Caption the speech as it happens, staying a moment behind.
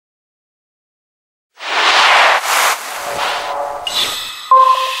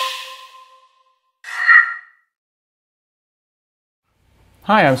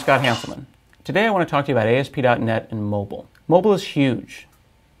Hi, I'm Scott Hanselman. Today I want to talk to you about ASP.NET and mobile. Mobile is huge.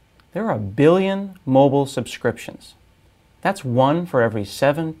 There are 1 billion mobile subscriptions. That's 1 for every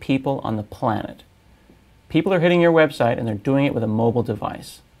 7 people on the planet. People are hitting your website and they're doing it with a mobile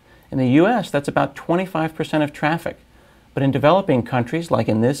device. In the US, that's about 25% of traffic. But in developing countries, like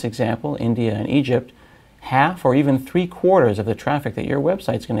in this example, India and Egypt, half or even 3/4 of the traffic that your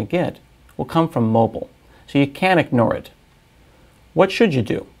website's going to get will come from mobile. So you can't ignore it. What should you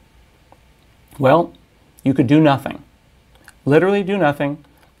do? Well, you could do nothing. Literally do nothing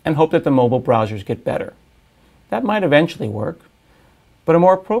and hope that the mobile browsers get better. That might eventually work, but a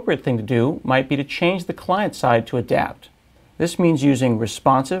more appropriate thing to do might be to change the client side to adapt. This means using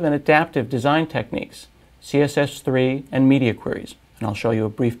responsive and adaptive design techniques, CSS3 and media queries, and I'll show you a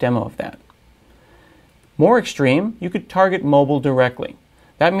brief demo of that. More extreme, you could target mobile directly.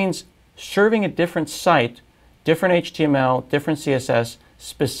 That means serving a different site, different HTML, different CSS,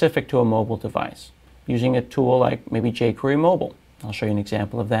 specific to a mobile device, using a tool like maybe Jquery Mobile. I'll show you an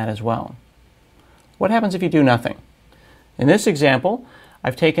example of that as well. What happens if you do nothing? In this example,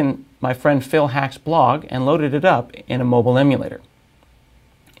 I've taken my friend Phil Hack's blog and loaded it up in a mobile emulator.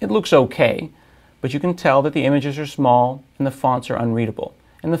 It looks okay, but you can tell that the images are small and the fonts are unreadable.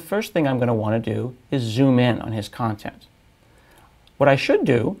 And the first thing I'm going to want to do is zoom in on his content. What I should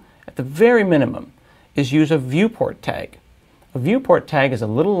do, at the very minimum, is use a viewport tag. A viewport tag is a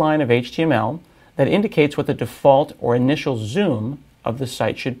little line of HTML that indicates what the default or initial zoom of the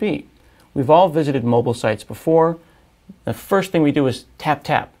site should be. We've all visited mobile sites before. The first thing we do is tap,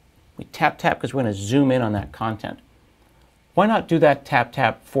 tap. We tap, tap because we're going to zoom in on that content. Why not do that tap,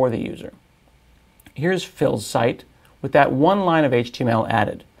 tap for the user? Here's Phil's site with that one line of HTML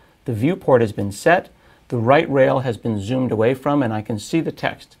added. The viewport has been set, the right rail has been zoomed away from, and I can see the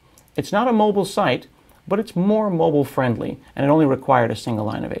text. It's not a mobile site, but it's more mobile friendly, and it only required a single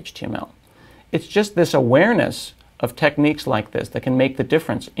line of HTML. It's just this awareness of techniques like this that can make the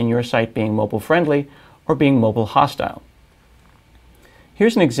difference in your site being mobile friendly or being mobile hostile.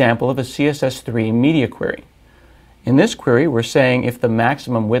 Here's an example of a CSS3 media query. In this query, we're saying if the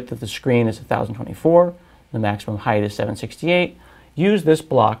maximum width of the screen is 1024, the maximum height is 768, use this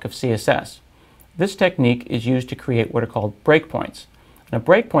block of CSS. This technique is used to create what are called breakpoints. And a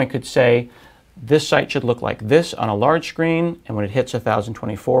breakpoint could say, this site should look like this on a large screen, and when it hits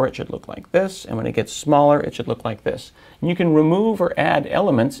 1024, it should look like this, and when it gets smaller, it should look like this. And you can remove or add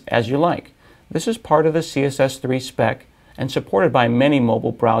elements as you like. This is part of the CSS3 spec and supported by many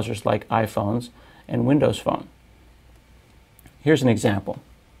mobile browsers like iPhones and Windows Phone. Here's an example.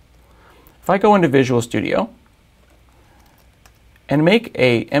 If I go into Visual Studio and make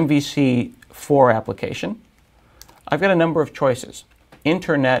a MVC4 application, I've got a number of choices: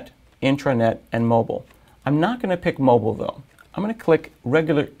 internet, intranet, and mobile. I'm not going to pick mobile though. I'm going to click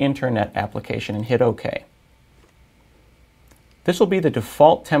regular internet application and hit OK. This will be the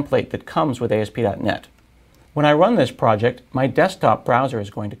default template that comes with ASP.NET. When I run this project, my desktop browser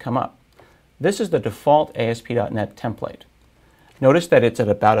is going to come up. This is the default ASP.NET template. Notice that it's at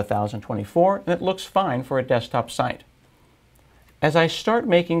about 1024 and it looks fine for a desktop site. As I start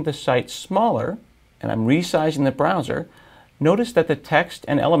making the site smaller and I'm resizing the browser, notice that the text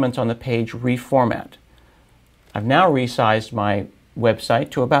and elements on the page reformat. I've now resized my website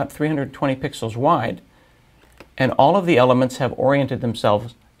to about 320 pixels wide, and all of the elements have oriented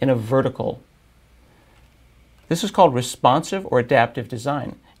themselves in a vertical. This is called responsive or adaptive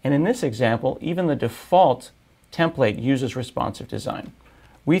design. And in this example, even the default template uses responsive design.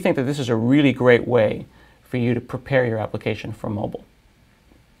 We think that this is a really great way for you to prepare your application for mobile.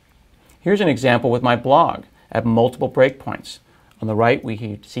 Here's an example with my blog. I have multiple breakpoints. On the right,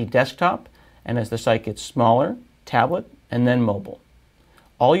 we see desktop, and as the site gets smaller, tablet, and then mobile.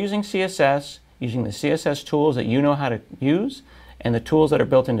 All using CSS, using the CSS tools that you know how to use, and the tools that are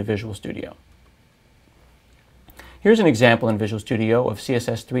built into Visual Studio. Here's an example in Visual Studio of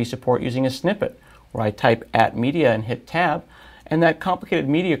CSS3 support using a snippet, where I type @media and hit tab, and that complicated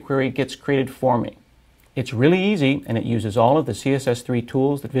media query gets created for me. It's really easy, and it uses all of the CSS3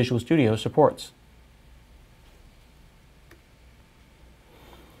 tools that Visual Studio supports.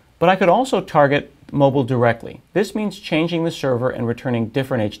 But I could also target mobile directly. This means changing the server and returning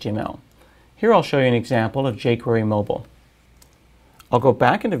different HTML. Here I'll show you an example of Jquery Mobile. I'll go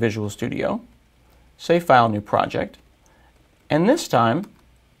back into Visual Studio, say File, New Project, and this time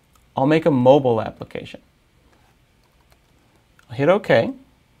I'll make a mobile application. I'll hit OK,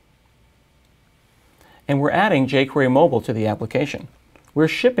 and we're adding Jquery Mobile to the application. We're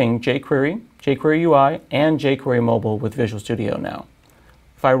shipping Jquery, Jquery UI, and Jquery Mobile with Visual Studio now.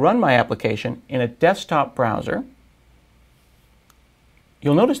 If I run my application in a desktop browser,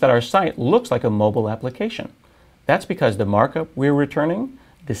 You'll notice that our site looks like a mobile application. That's because the markup we're returning,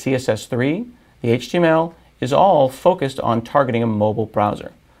 the CSS3, the HTML, is all focused on targeting a mobile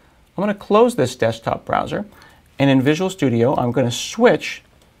browser. I'm going to close this desktop browser, and in Visual Studio, I'm going to switch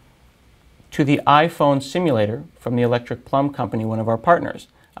to the iPhone simulator from the Electric Plum Company, one of our partners.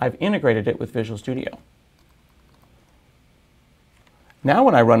 I've integrated it with Visual Studio. Now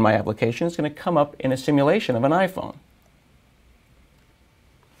when I run my application, it's going to come up in a simulation of an iPhone.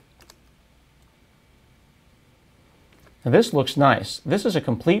 Now this looks nice. This is a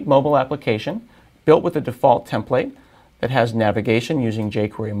complete mobile application built with a default template that has navigation using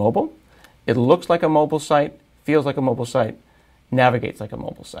jQuery Mobile. It looks like a mobile site, feels like a mobile site, navigates like a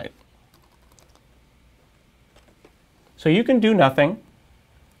mobile site. So you can do nothing.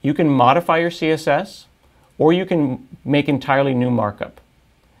 You can modify your CSS, or you can make entirely new markup.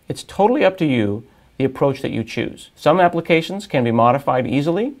 It's totally up to you, the approach that you choose. Some applications can be modified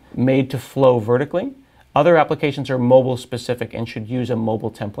easily, made to flow vertically. Other applications are mobile specific and should use a mobile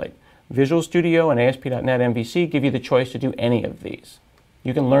template. Visual Studio and ASP.NET MVC give you the choice to do any of these.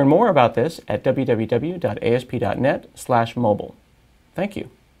 You can learn more about this at www.asp.net/mobile. Thank you.